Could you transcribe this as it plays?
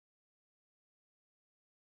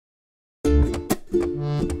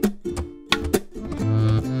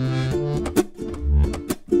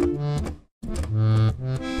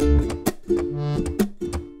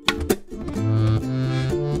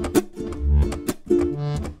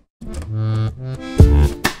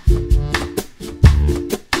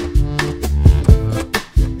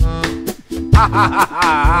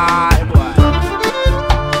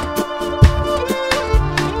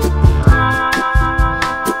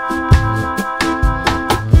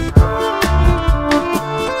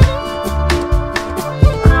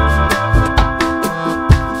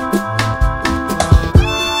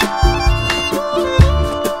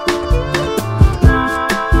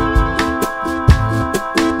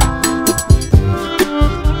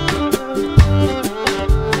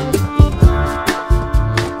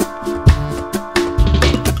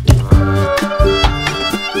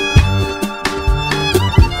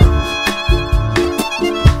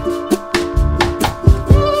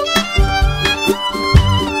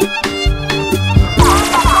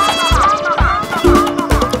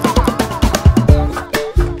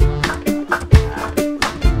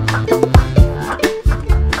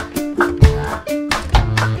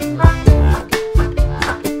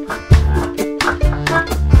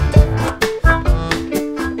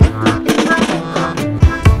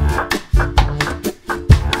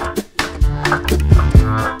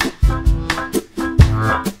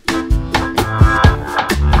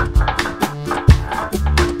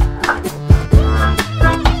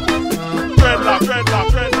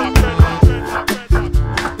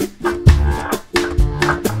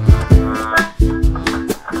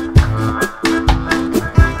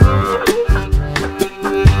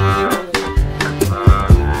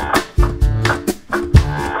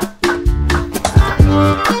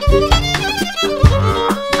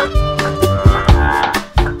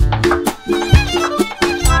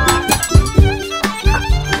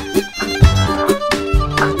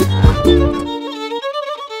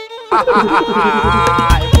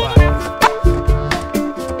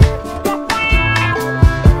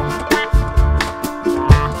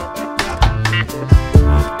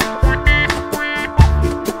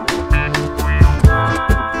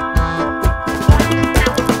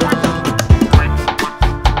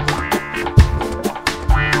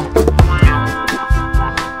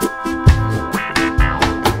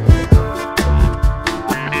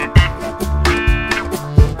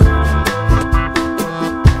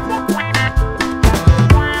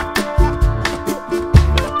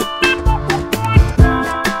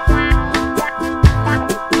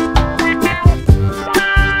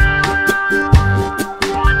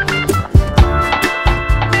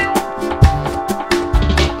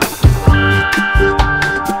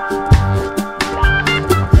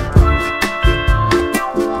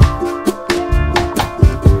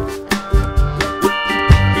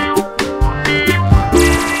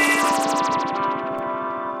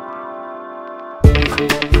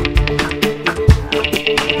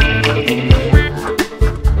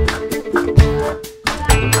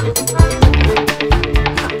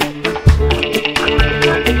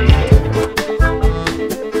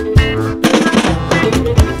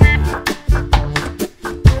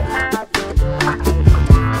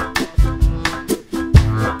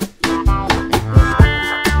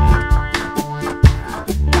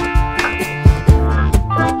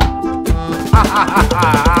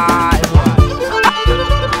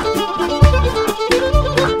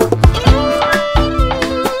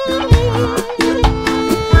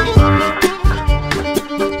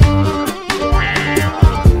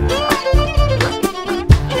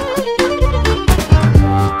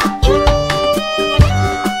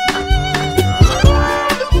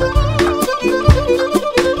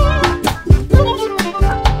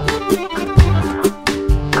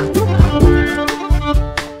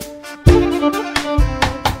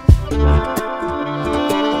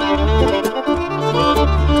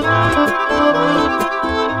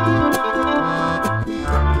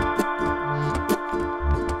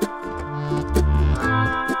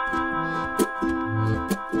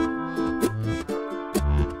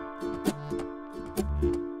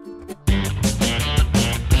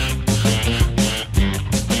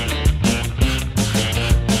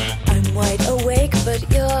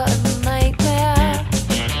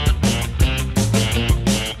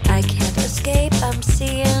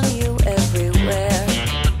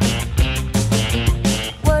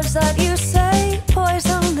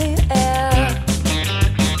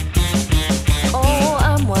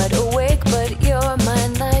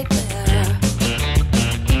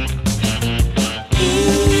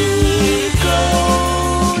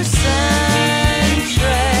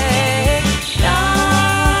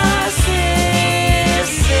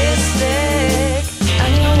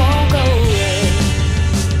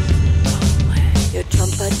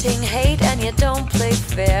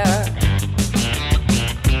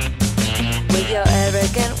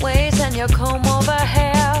your comb over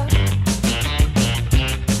hair.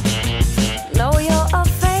 No, you're a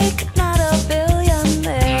fake, not a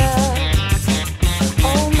billionaire.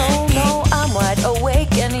 Oh no, no, I'm wide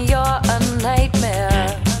awake and you're a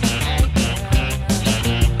nightmare.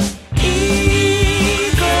 Egocentric,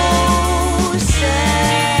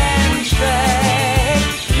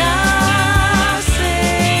 narcissistic,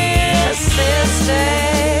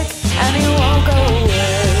 and you won't go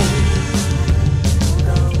away.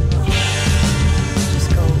 Just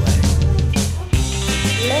go away.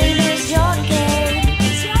 Lame is your game.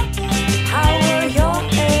 How were your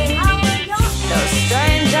aim? No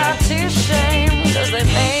stranger to shame, 'cause they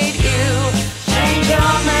made you change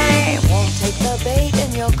your name. Won't take the bait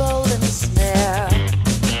in your golden snare.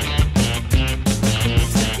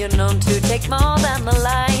 You're known to take more than the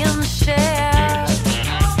lion's share.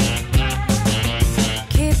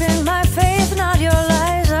 Keeping my faith, not your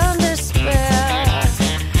lies and despair.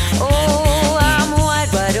 Oh, I'm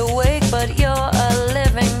wide awake, but you're a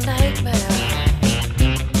living nightmare.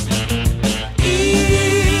 Egocentric,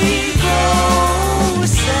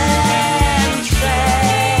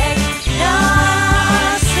 narcissistic,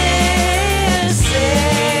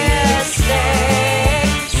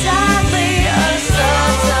 sadly a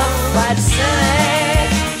certified cynic.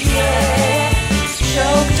 Yeah,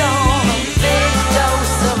 choked on a big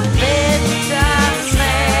dose of bitterness.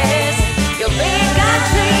 Your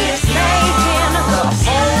bigotry is making the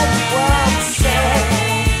whole world sick.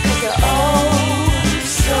 'Cause you're oh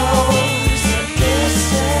so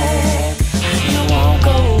sadistic, and you won't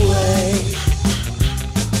go away.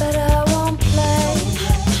 But I won't play,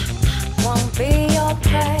 won't be your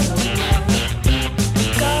prey.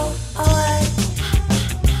 Go away,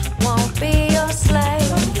 won't be your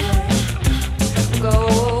slave. Go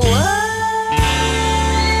away.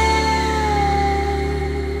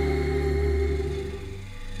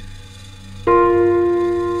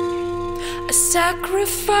 A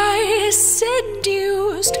sacrifice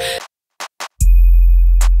seduced.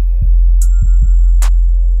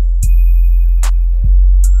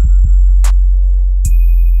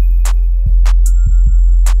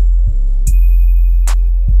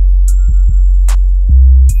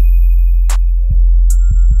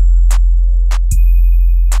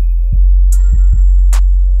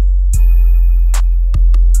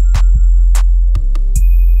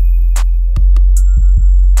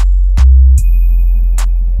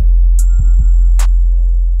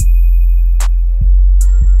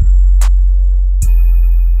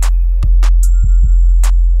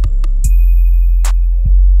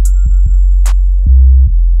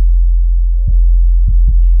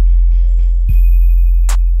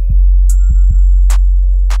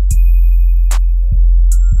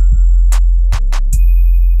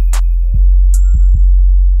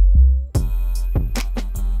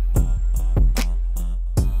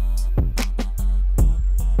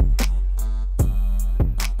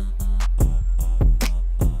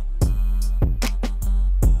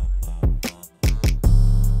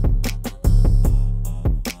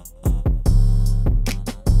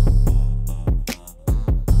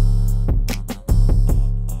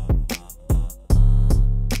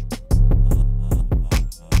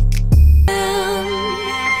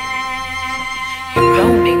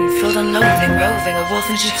 Loathing, roving, a wolf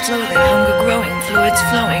in sheep's clothing, hunger growing, fluids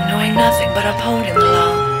flowing, knowing nothing but upholding the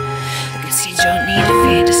law. The good seeds don't need to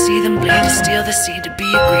feed, to see them bleed, to steal the seed, to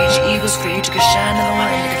be a greed. Your ego's free, to go shine in the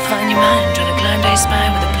wine, you can find your mind, trying to climb down your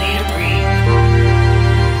spine with a plea to breathe.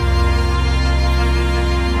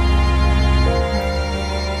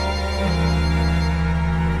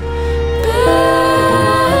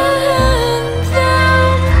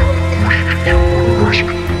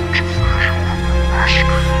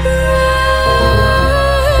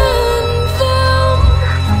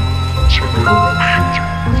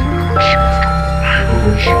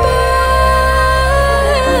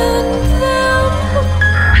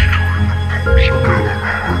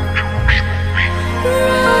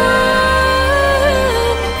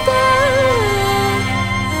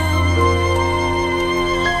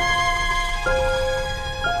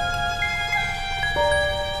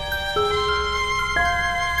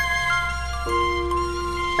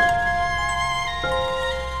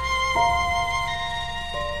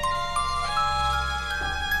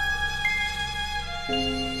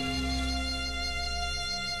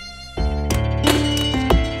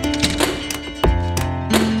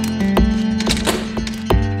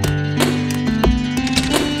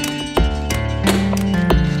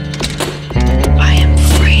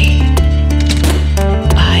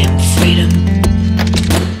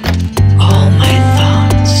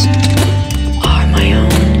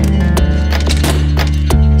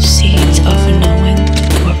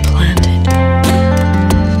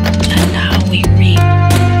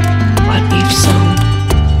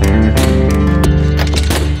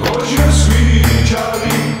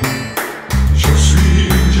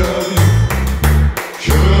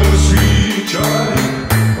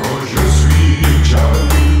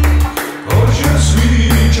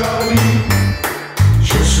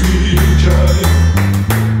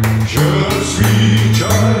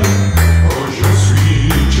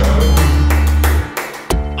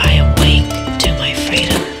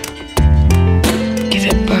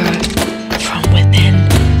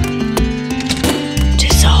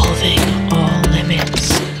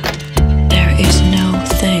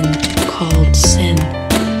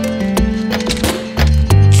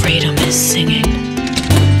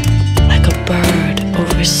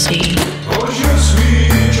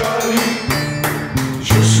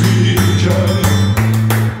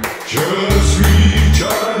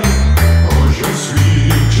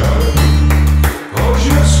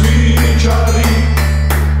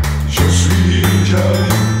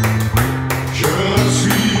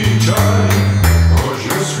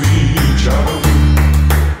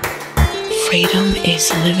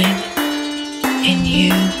 is living in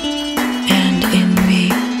you and in me.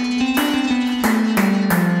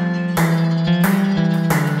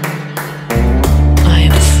 I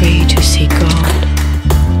am free to see God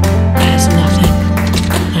as nothing,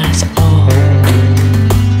 as all,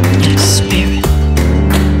 as spirit,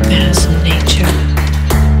 as nature,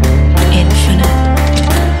 infinite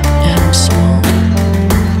and small.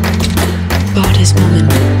 God is woman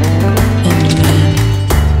and man,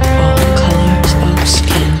 all colors of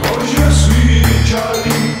skin. Oh, je suis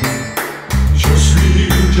Charlie, je suis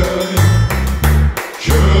Charlie,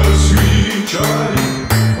 je suis Charlie,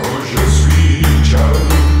 oh, je suis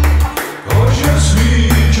Charlie, oh, je suis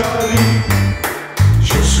Charlie,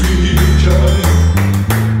 je suis Charlie,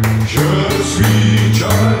 je suis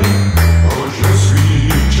Charlie, oh, je suis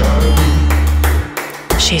Charlie.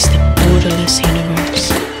 She's the borderless universe.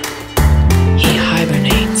 He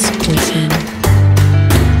hibernates within.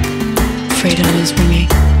 Freedom is ringing,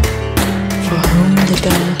 for whom the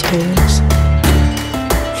bell tolls.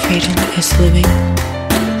 Freedom is living,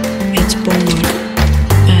 it's born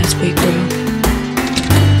as we grow.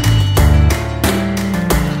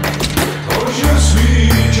 Oh, je suis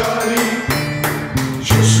Charlie,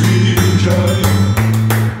 je suis Charlie,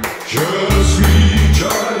 je suis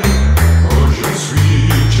Charlie, oh, je suis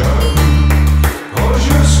Charlie, oh,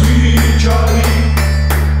 je suis Charlie,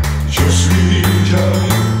 je suis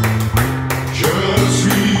Charlie, je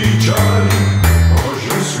suis Charlie, oh,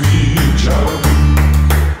 je suis Charlie.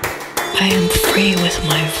 I am free with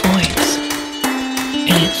my voice,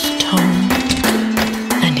 in its tone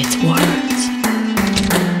and its words.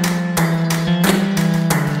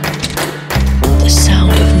 The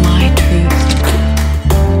sound of my truth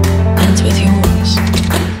blends with yours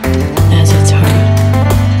as it's heard.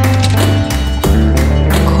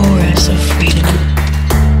 Chorus of freedom,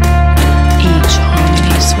 each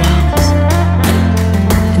harmony swells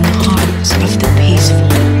in the hearts of the peaceful,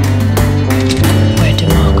 where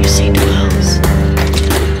democracy dwells.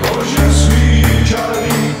 Oh, je suis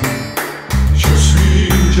Charlie, je suis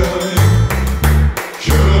Charlie,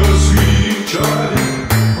 je suis Charlie,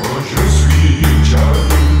 oh, je suis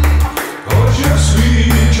Charlie, oh, je suis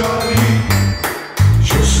Charlie,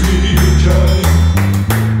 je suis Charlie,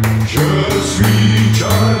 je suis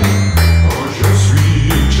Charlie, oh, je suis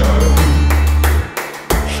Charlie.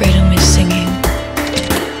 Freedom is singing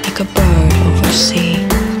like a bird over sea.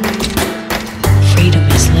 Freedom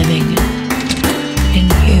is living in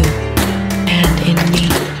you and in me.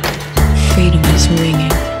 Freedom is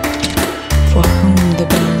ringing, for whom the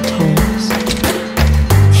bell tolls.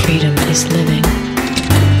 Freedom is living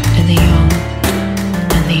in the young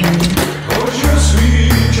and the old. Oh, je suis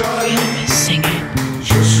Charlie, Freedom is singing.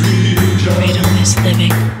 je suis Charlie, Freedom is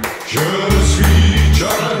living. je suis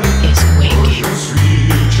Charlie, Is oh, waking. je suis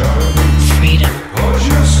Charlie, Freedom oh,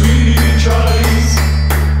 je suis Charlie.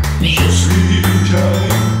 me. Je suis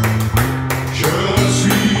Charlie, je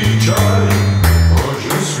suis Charlie, oh,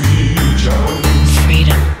 je suis Charlie.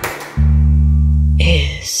 Freedom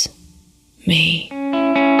is me.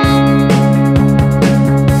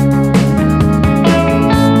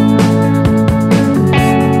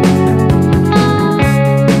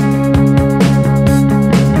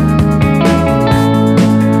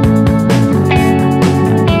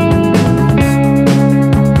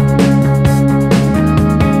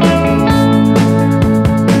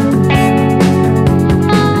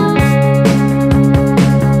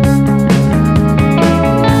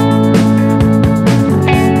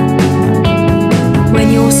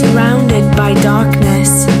 When you're surrounded by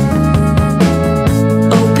darkness,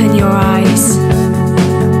 open your eyes.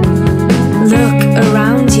 Look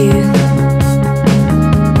around you.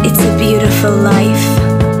 It's a beautiful life.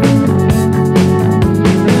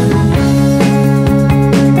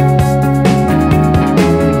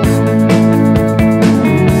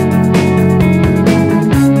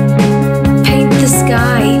 Paint the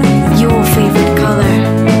sky your favorite color.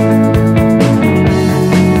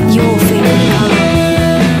 Your favorite color.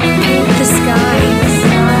 Paint the sky.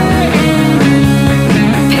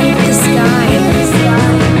 Paint the sky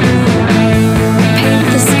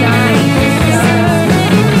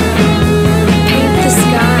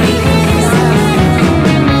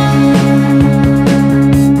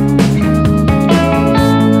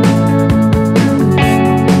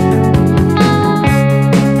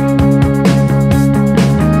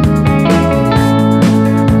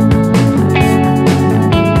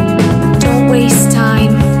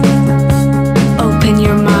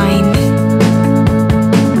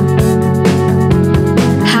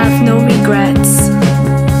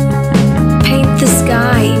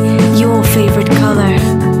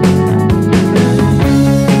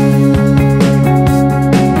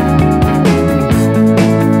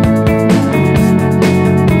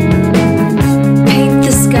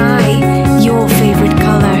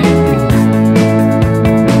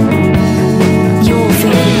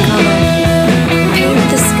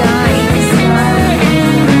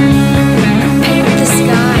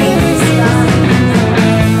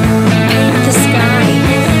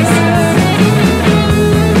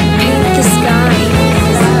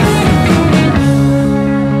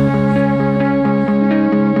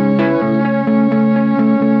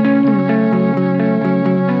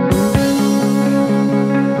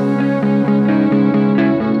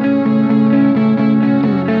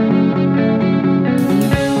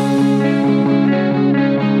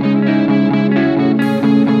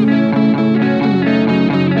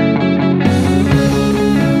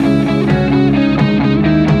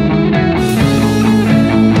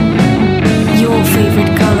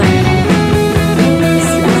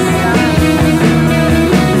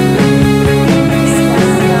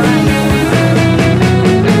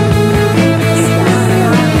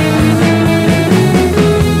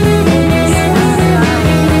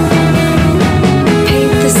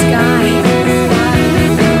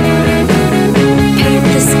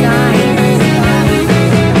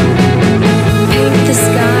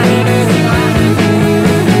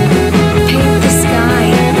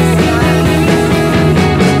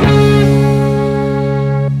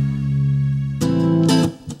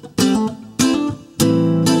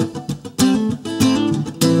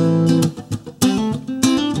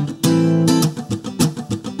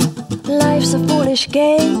foolish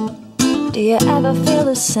game. Do you ever feel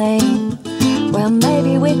the same? Well,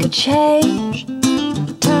 maybe we could change,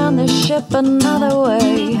 turn the ship another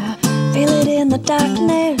way. Feel it in the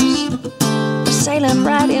darkness, we're sailing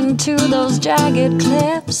right into those jagged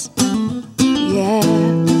cliffs. Yeah.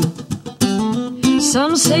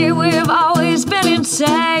 Some say we've always been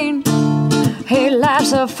insane. Hey,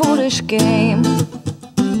 life's a foolish game.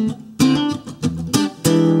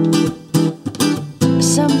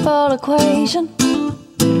 Simple equation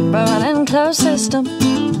from an enclosed system.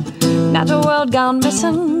 Natural world gone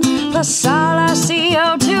missing, plus all our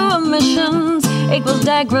CO2 emissions equals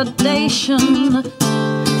degradation,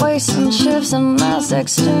 waste and shifts and mass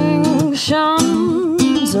extinctions.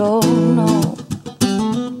 Oh no.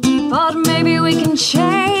 But maybe we can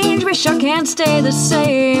change, we sure can't stay the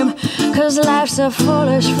same, 'cause life's a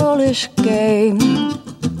foolish, foolish game.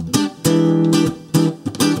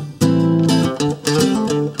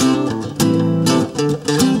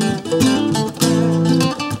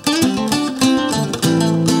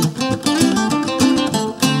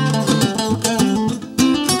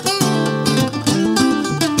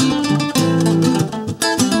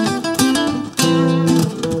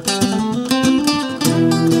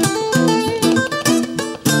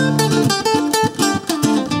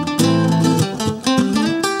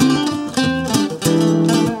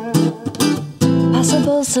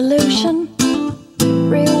 Solution,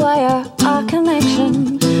 rewire our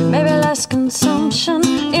connection, maybe less consumption,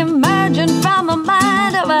 emerging from a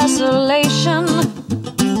mind of isolation.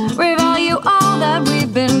 Revalue all that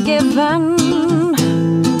we've been given.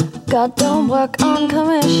 God don't work on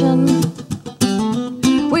commission.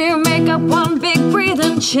 We make up one big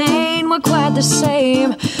breathing chain, we're quite the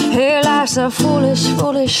same. Hey, life's a foolish,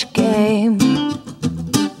 foolish game.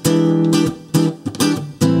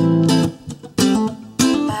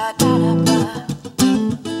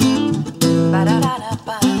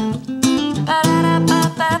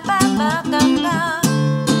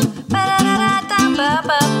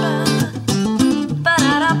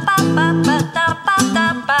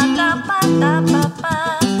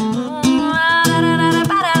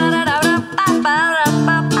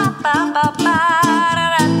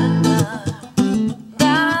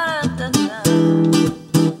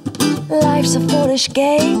 Life's a foolish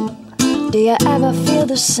game. Do you ever feel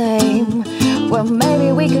the same? Well,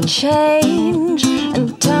 maybe we could change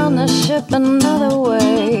and turn the ship another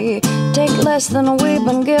way. Take less than we've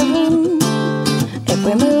been given if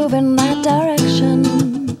we move in that direction.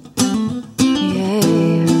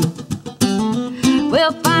 Yeah.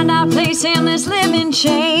 We'll find our place in this living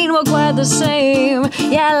chain, we're quite the same.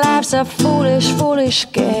 Yeah, life's a foolish,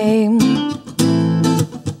 foolish game.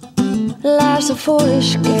 Life's a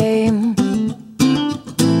foolish game.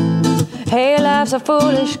 Hey, life's a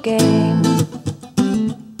foolish game.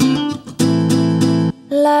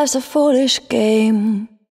 Life's a foolish game.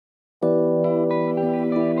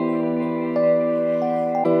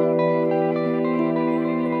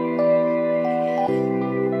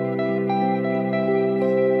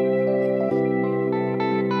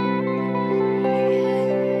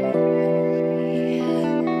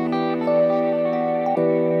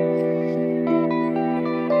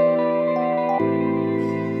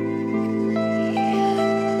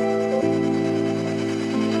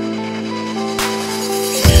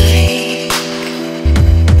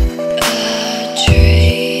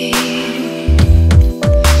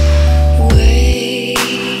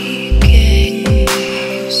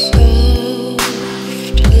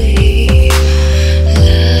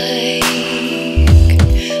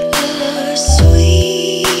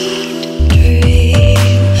 Sweet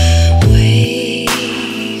dream.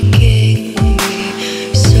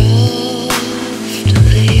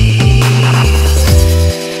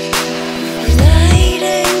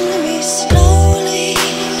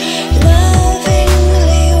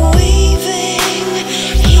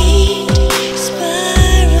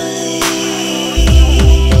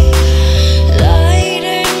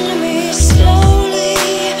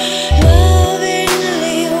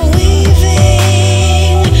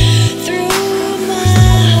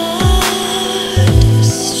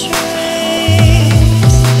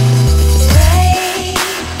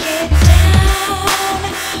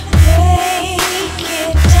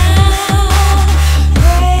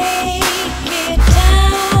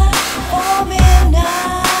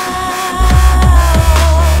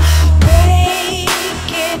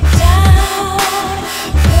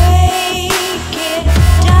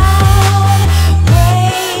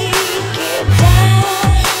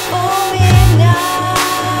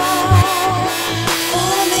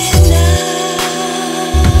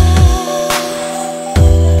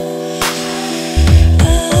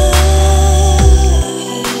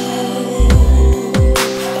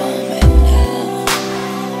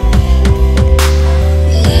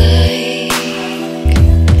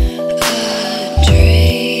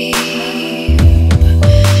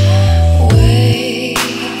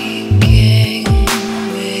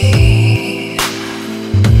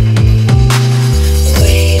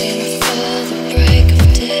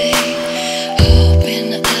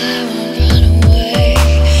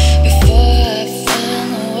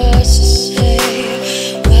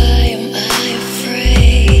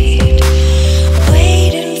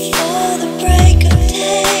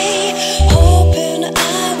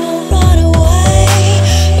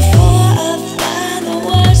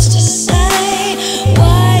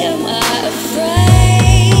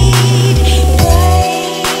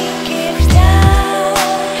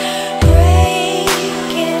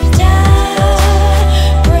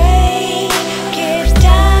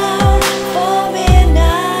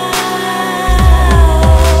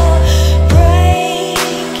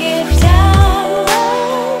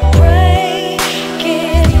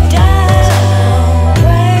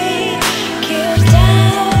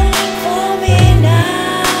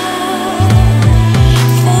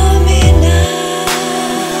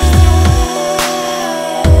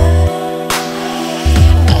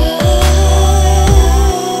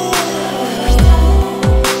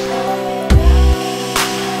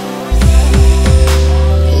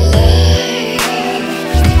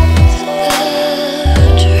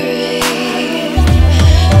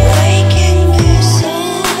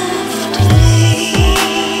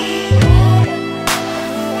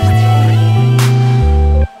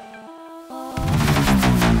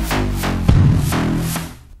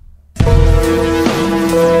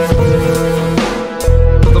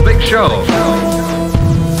 show.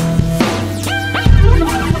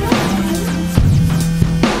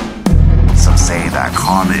 Some say that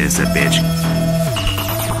karma is a bitch.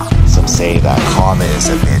 Some say that karma is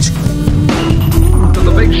a bitch. To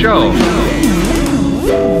the big show.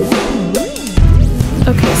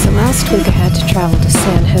 Okay, so last week I had to travel to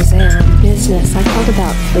San Jose on business. I called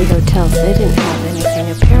about 3 hotels. They didn't have anything.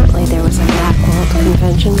 Apparently there was a Macworld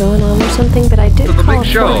convention going on or something, but I did To the call big for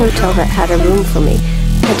a show. hotel that had a room for me.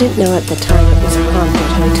 I didn't know at the time it was a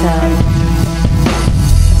haunted hotel.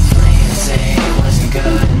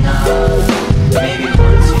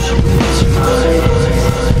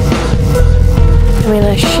 I mean,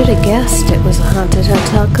 I should have guessed it was a haunted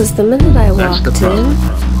hotel, because the minute I That's the walked problem.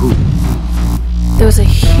 in, there was a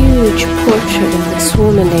huge portrait of this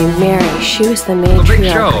woman named Mary. She was the big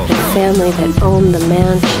matriarch show. of the family that owned the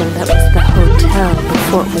mansion that was the hotel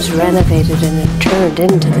before it was renovated and it turned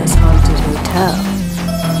into this haunted hotel.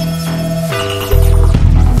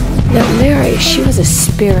 Now, Mary, she was a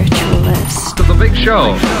spiritualist. To the big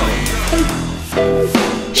show.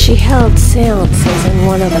 She held seances in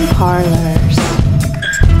one of the parlors.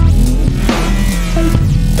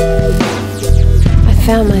 I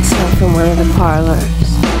found myself in one of the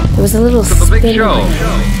parlors. There was a little To the big spinning show.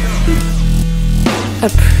 wheel. A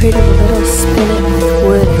pretty little spinning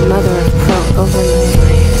wood mother of pearl overlay.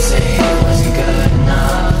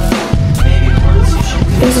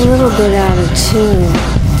 It was a little bit out of tune,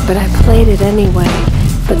 but I played it anyway.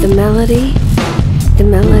 But the melody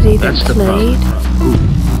that That's the played,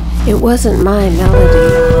 problem. it wasn't my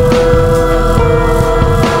melody.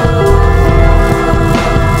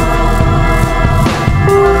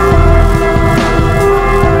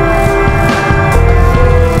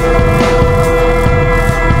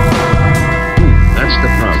 That's the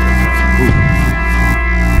problem.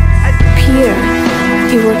 Peter,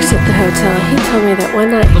 he works at the hotel. He told me that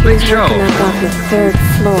one night he big was show. working up on the 3rd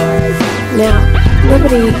floor. Now,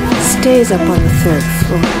 nobody stays up on the 3rd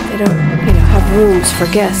floor. They don't, have rooms for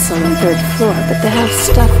guests on the 3rd floor, but they have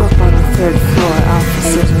stuff up on the 3rd floor,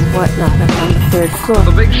 offices and whatnot up on the 3rd floor.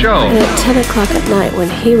 To the big show. And at 10 o'clock at night, when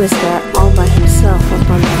he was there all by himself up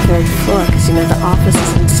on the 3rd floor, because the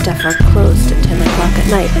offices and stuff are closed at 10 o'clock at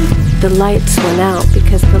night, the lights went out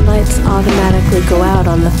because the lights automatically go out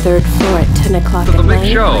on the 3rd floor at 10 o'clock To at the big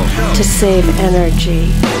night show. to save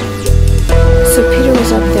energy. So Peter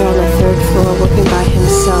was up there on the 3rd floor working by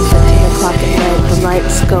himself at 10 o'clock at night. The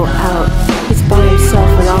lights go out. He's by himself,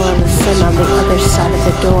 and all of a sudden on the other side of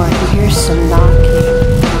the door he hears some knocking.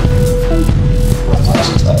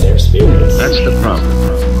 That's the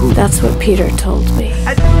problem. That's what Peter told me.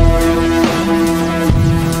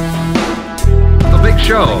 The big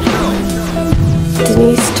show.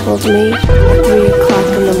 Denise told me at 3 o'clock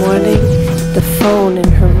in the morning the phone in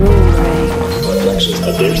her room rang.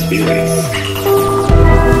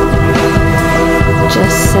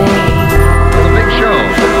 Just saying. The big show.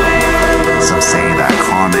 Some say that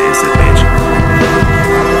karma is a bitch.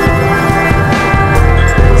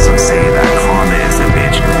 Some say that karma is a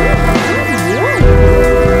bitch.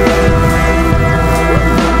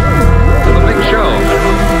 The big show.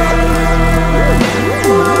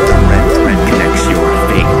 The red thread connects your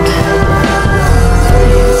fate.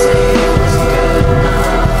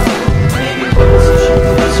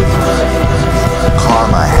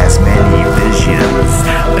 Karma has many visions.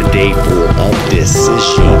 A day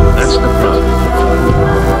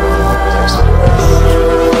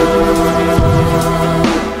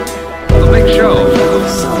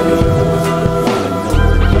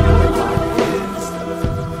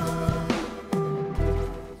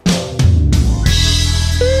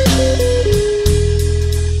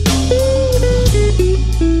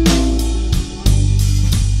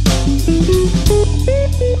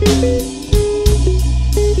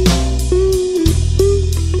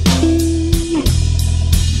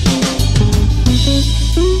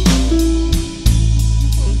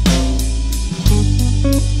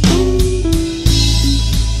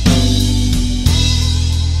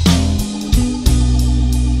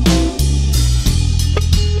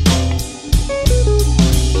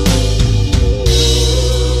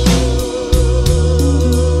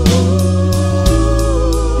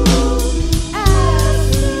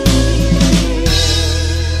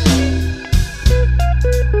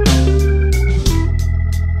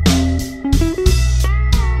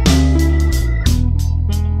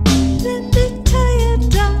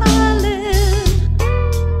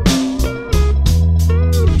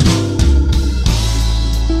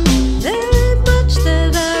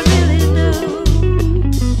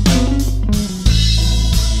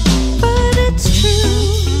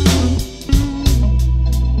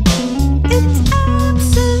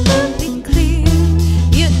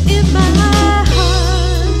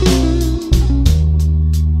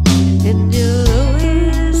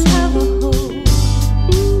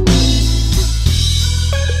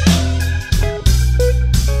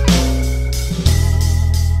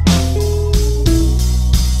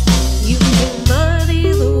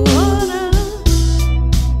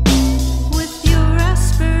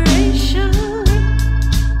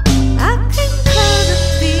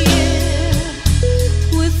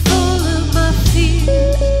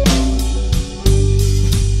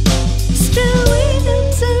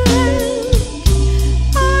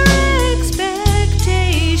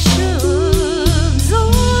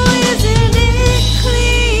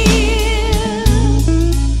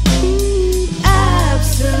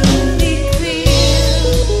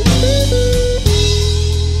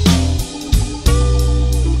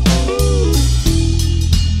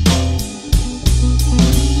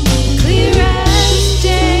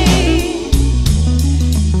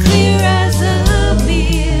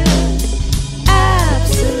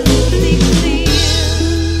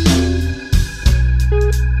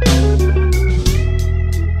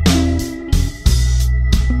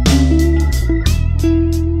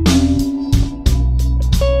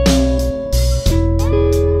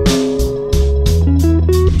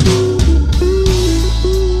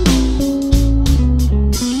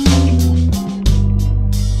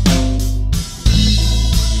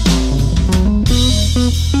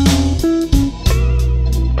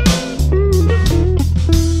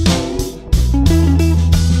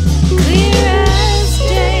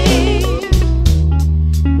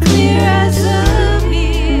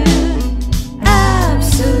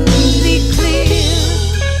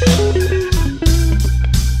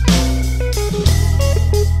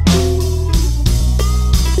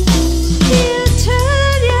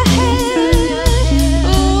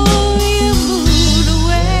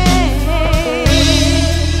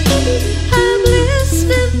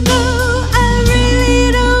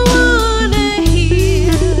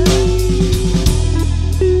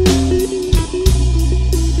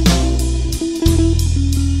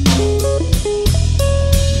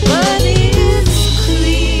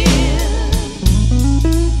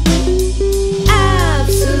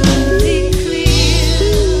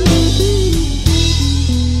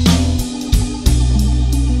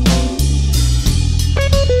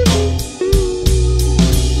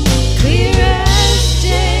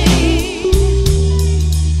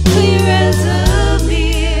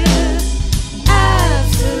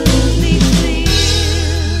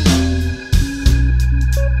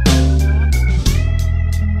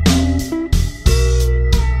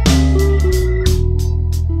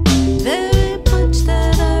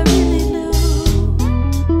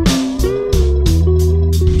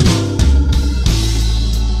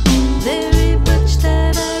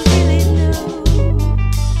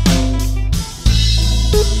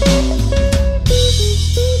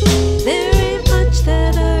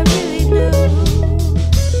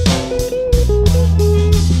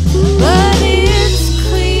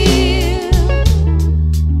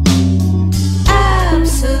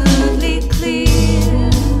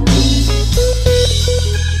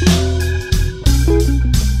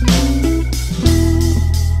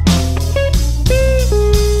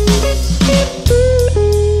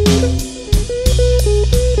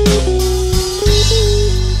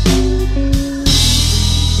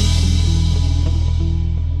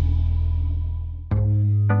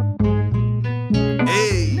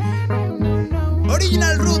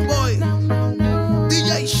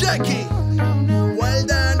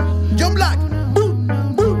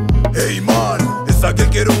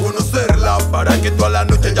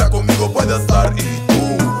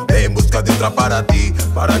otra para ti,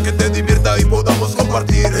 para que te divierta y podamos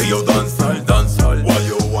compartir. Hey yo danzal, danzal,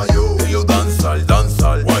 guayo, guayo. Hey yo danzal,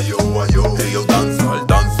 danzal, guayo, guayo. Hey yo danzal,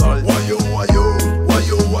 danzal, guayo, guayo,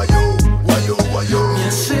 guayo, guayo, guayo, guayo. Me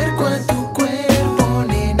acerco a tu cuerpo,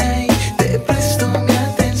 nena, y te presto mi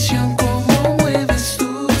atención. Cómo mueves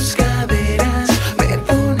tus caderas, me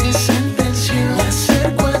pones en tensión. Me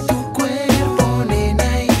acerco a tu cuerpo,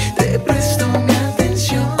 nena, y te presto mi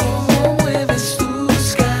atención. Cómo mueves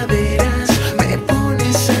tus caderas, me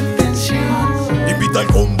pones en tensión. Invita al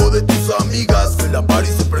combo de tus amigas, que la party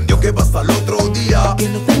se prendió que va hasta el otro día. Que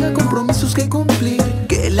no tenga compromisos que cumplir,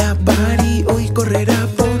 que la party hoy correrá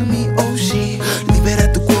por mí, oh sí.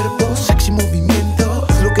 Libera tu cuerpo, sexy movimiento,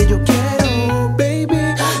 es lo que yo quiero,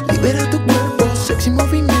 baby. Libera tu cuerpo, sexy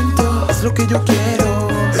movimiento, es lo que yo quiero.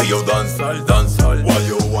 Hey yo danzal, danzal,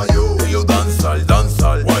 guayo, guayo. Hey yo danzal,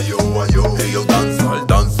 danzal, guayo, guayo. Hey yo danzal,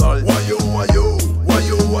 danzal, guayo, guayo,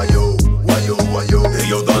 guayo, guayo, guayo, guayo. Hey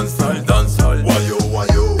yo danzal, danzal, guayo,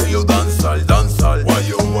 guayo. Hey yo danzal, danzal,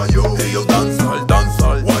 guayo, guayo. Hey yo danzal,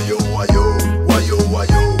 danzal, guayo, guayo, guayo,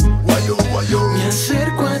 guayo, guayo, guayo. Me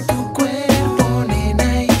acerco a tu cuerpo,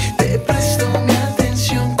 nena, y te presto mi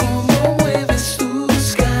atención. Cómo mueves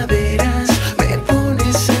tus caderas, me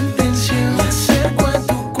pones en tensión. Me acerco a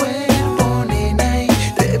tu cuerpo, nena, y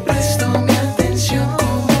te presto mi atención.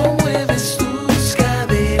 Cómo mueves tus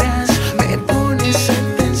caderas, me pones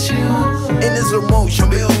en tensión. En slow motion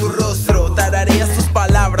veo tu rostro, tarareas tus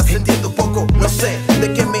palabras, entiendo poco, no sé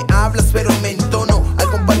de qué me hablas, pero me entono al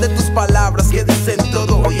compás de tus palabras que dicen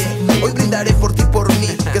todo. Oye, hoy brindaré por ti, por mí,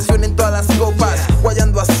 que suenen todas las copas,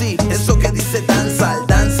 guayando así, eso que dice danzal,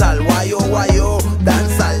 danzal, guayo, guayo,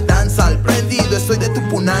 danzal, danzal, prendido estoy de tu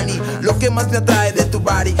punani, lo que más me atrae de tu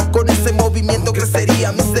body, con ese movimiento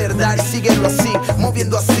crecería Mr. Daddy, síguelo así,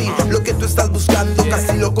 moviendo así, lo que tú estás buscando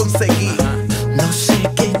casi lo conseguí. No sé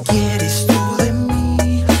qué quieres tú de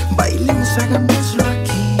mí, bailemos, hagámoslo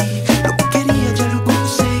aquí. Lo que quería ya lo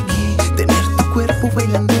conseguí, tener tu cuerpo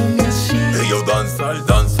bailándome así. Hey yo danzal,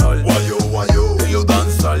 danzal, guayo, guayo. Hey yo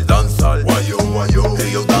danzal, danzal, guayo, guayo.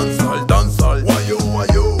 Hey yo danzal, danzal, guayo,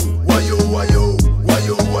 guayo, guayo, guayo,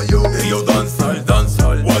 guayo, guayo. Hey yo danzal,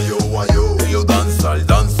 danzal, guayo, guayo. Hey yo danzal,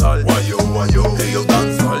 danzal, guayo, guayo. Hey yo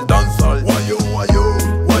danzal, danzal, guayo, guayo,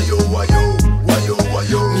 guayo, guayo, guayo,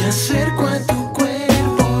 guayo. Me acerco a tu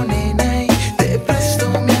cuerpo, nena, y te presto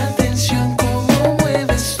mi atención. Cómo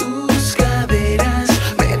mueves tus caderas,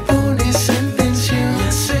 me pones en tensión. Me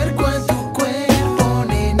acerco a tu cuerpo,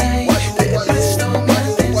 nena, y te presto mi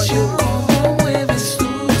atención. Cómo mueves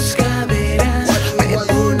tus caderas, me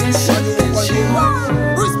pones en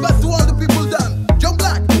tensión. Respect to all the people that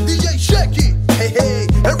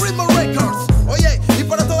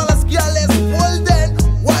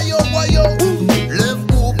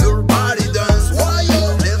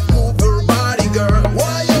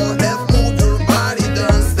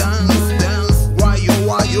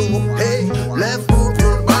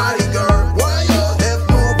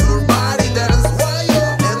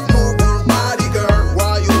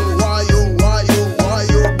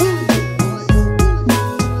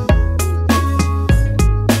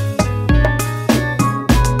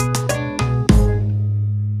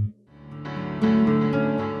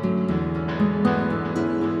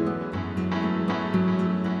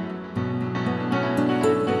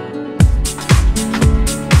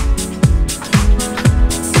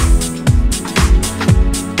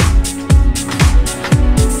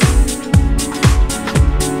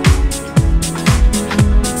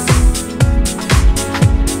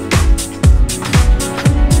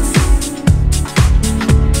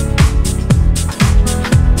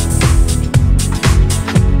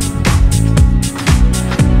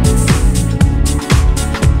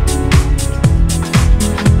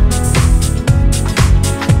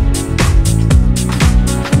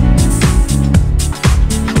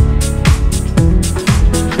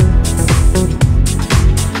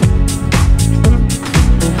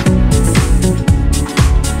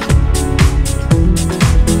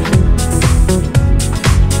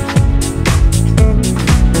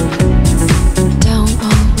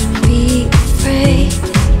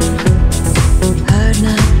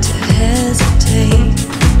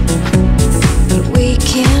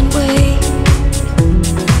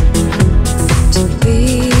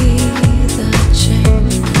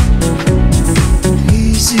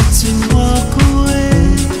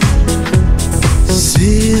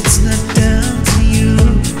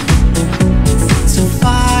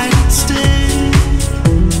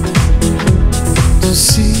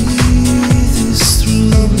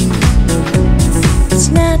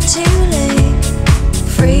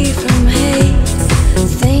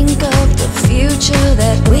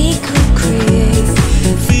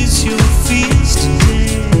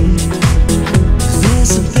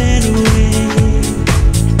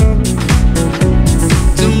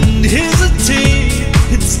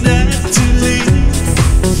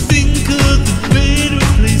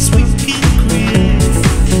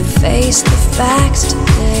face the facts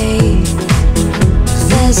today.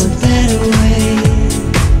 There's a better way.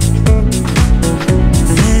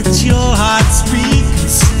 Let your heart speak and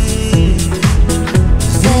say,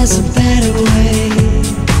 There's a better way.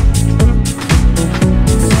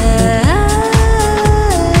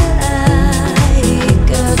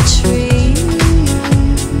 Like a tree,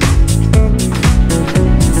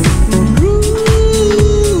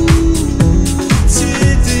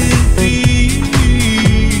 rooted in peace,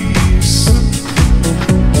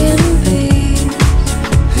 in peace,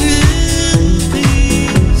 in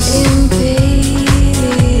peace, in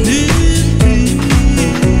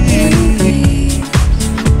peace,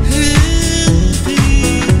 in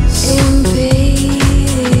peace, in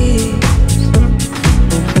peace.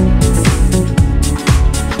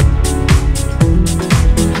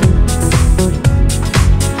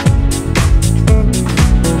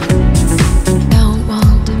 Don't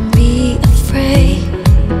want to be afraid,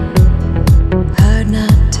 hard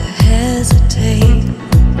not to hesitate,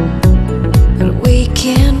 but we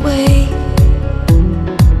can't wait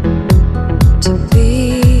to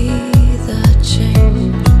be the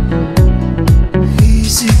change.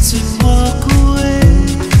 easy to walk away.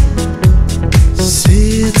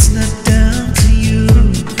 Say it's not down to you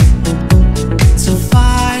to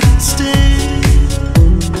fight and stay,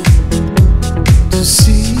 to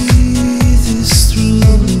see this through.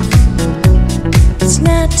 It's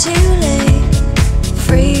not too late,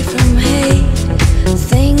 free from hate.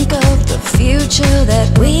 Think of the future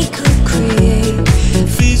that we could create.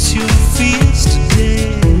 Face your fears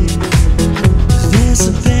today. There's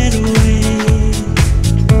a better way.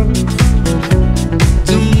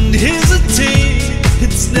 Don't hesitate,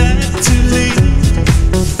 it's not too late.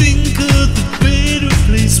 Think of the better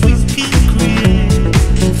place we can create.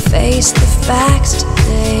 Face the facts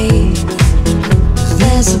today.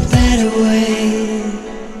 There's a better way.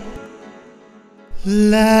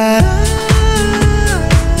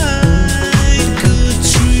 Like a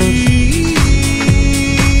tree,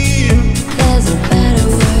 There's a better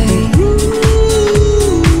way.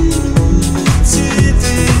 rooted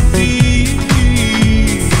in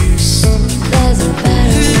peace, There's a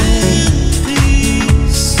better way. in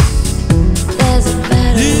peace, There's a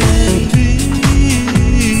better way. in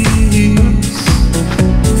peace.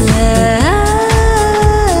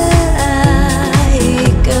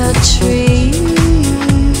 Like a tree,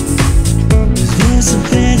 There's a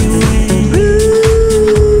better way.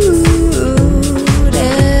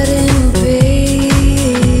 rooted in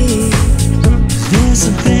peace, There's a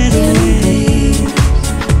better in way.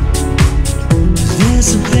 peace, There's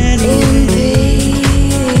a better in way.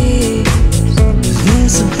 peace,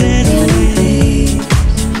 There's a better in way. peace.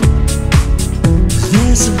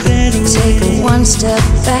 There's a better Take way. one step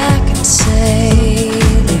back and say,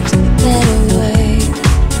 there's a better way.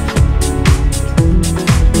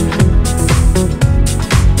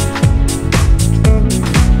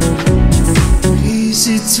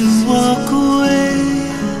 Easy to walk away.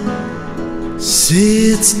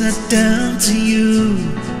 Say it's not down to you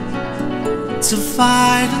to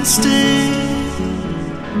fight and stay,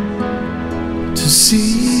 to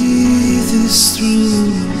see this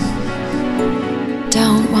through.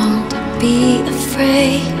 Don't want to be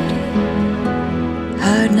afraid,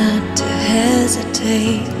 hard not to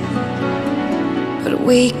hesitate, but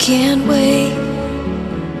we can't wait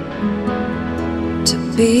to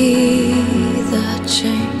be the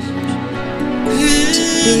change, to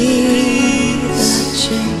be the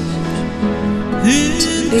change,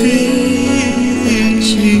 to be the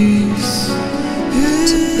change,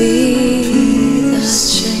 to be the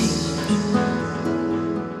change.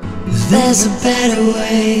 There's a better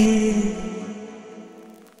way.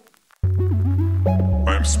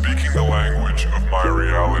 I'm speaking the language of my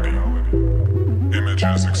reality.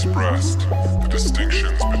 Images expressed the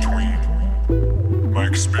distinctions between my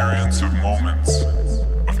experience of moments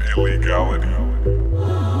of illegality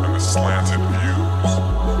and the slanted views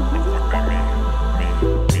of what they mean.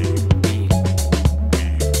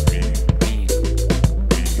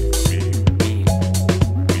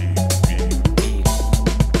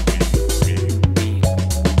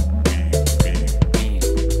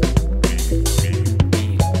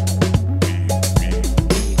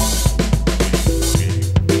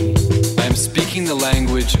 Speaking the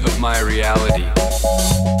language of my reality,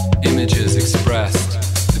 images expressed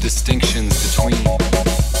the distinctions between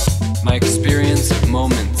my experience of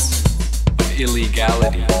moments of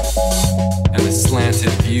illegality and the slanted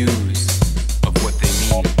views of what they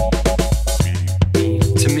mean.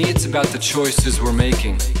 To me, it's about the choices we're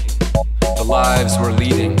making, the lives we're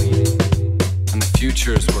leading, and the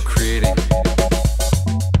futures we're creating.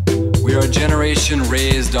 We We are a generation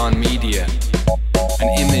raised on media, an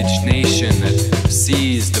image nation that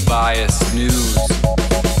sees the biased news,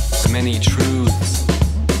 the many truths,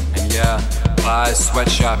 and yeah, buys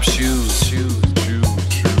sweatshop shoes.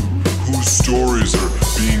 Whose stories are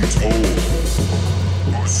being told?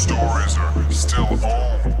 Whose stories are still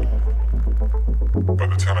owned by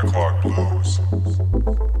the 10 o'clock blues?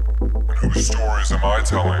 And whose stories am I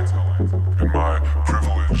telling in my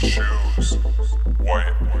privileged shoes?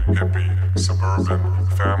 White, hippie, suburban,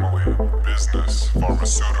 family, business,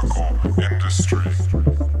 pharmaceutical, industry,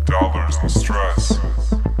 dollars and stress,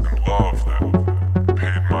 and love that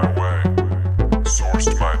paid my way,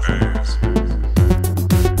 sourced my days.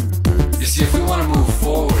 You see, if we want to move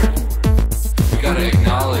forward, we gotta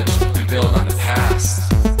acknowledge and build on the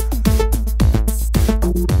past.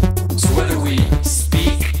 So whether we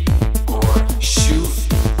speak, or shoot,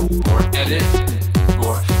 or edit,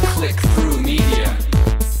 or click through media,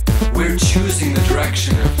 we're choosing the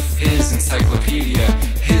direction of his encyclopedia,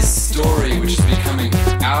 his story, which is becoming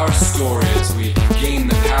our story as we gain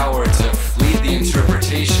the power to lead the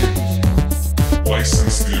interpretation,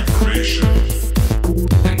 License the information,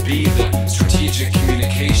 and be the strategic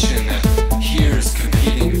communication that hears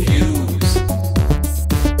competing views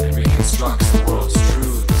and reconstructs the world's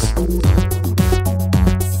truths.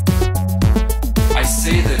 I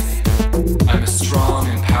say that I'm a strong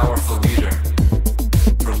and powerful leader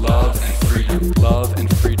for love and freedom. Love and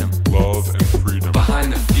freedom. love and freedom.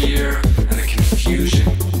 Behind the fear and the confusion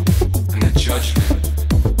and the judgment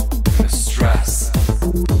and the stress,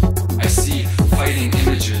 I see fighting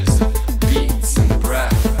images of beats and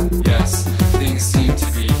breath. Yes, things seem to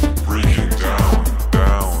be Breaking down.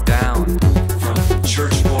 From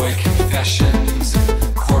church boy confessions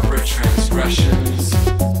and corporate transgressions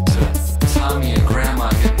to Tommy and Grandma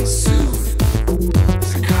getting sued.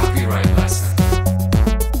 It's a copyright lesson.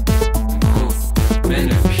 And quote,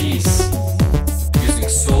 men of peace using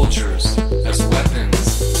soldiers as weapons.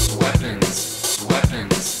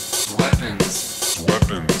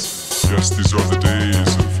 Yes, these are the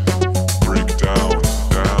days of breakdown,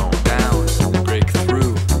 Down and break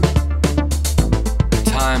through.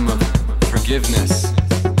 Time of forgiveness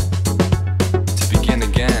to begin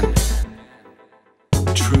again.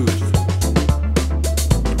 Truth.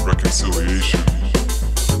 and reconciliation.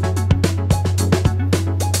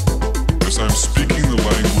 As I'm speaking the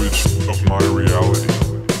language of my reality,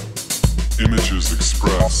 images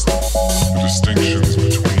express the distinctions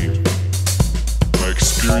between my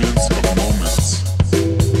experience of moments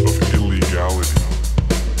of illegality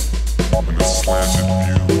and the slanted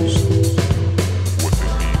views of what they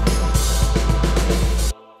mean.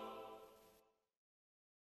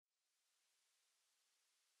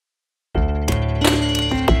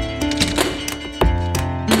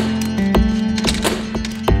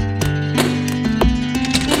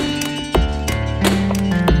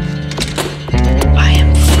 I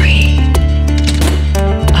am free.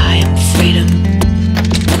 I am freedom.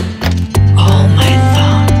 All my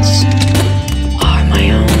thoughts are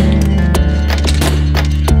my own.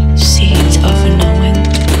 Seeds of knowing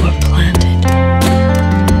were planted,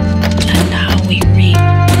 and now we reap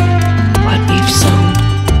what we've sown.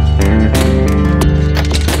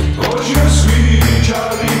 Oh, je suis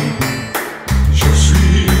Charlie, je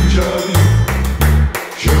suis Charlie,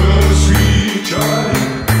 je suis Charlie,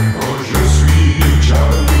 oh, je suis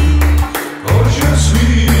Charlie, oh, je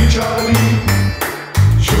suis Charlie,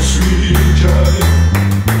 je suis Charlie,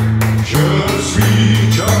 je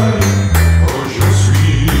suis Charlie, oh, je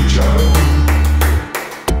suis Charlie.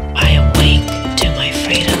 I awake to my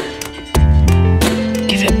freedom.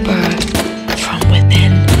 Give it birth from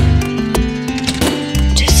within,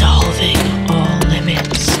 dissolving all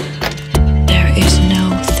limits. There is no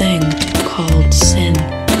thing called sin.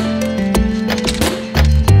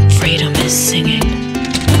 Freedom is singing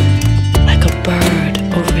like a bird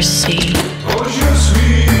over sea. Oh, je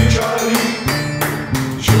suis Charlie,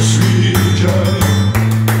 je suis Charlie,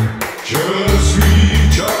 je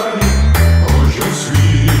suis Charlie, oh, je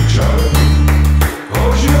suis Charlie,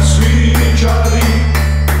 oh, je suis Charlie,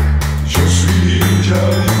 je suis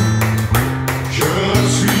Charlie, je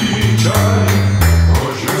suis Charlie,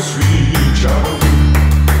 oh, je suis Charlie.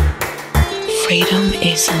 Freedom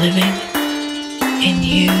is living in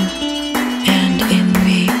you and in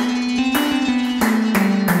me.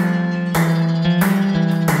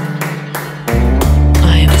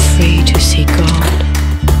 I am free to see God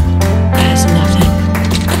as nothing,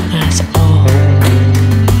 as all,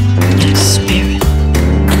 as spirit,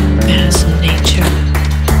 as nature,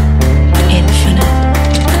 infinite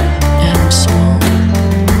and small.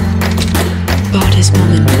 God is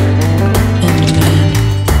woman and man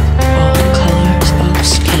all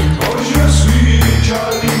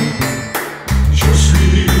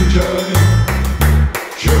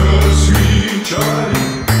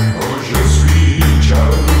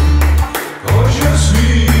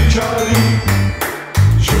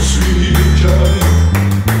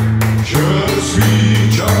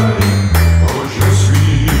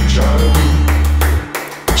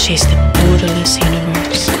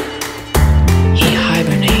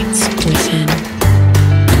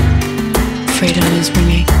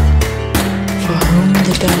whom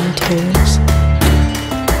the bell tolls,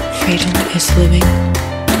 freedom is living,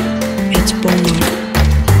 it's born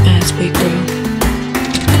as we grow.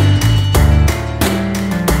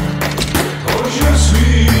 Oh, je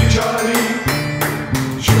suis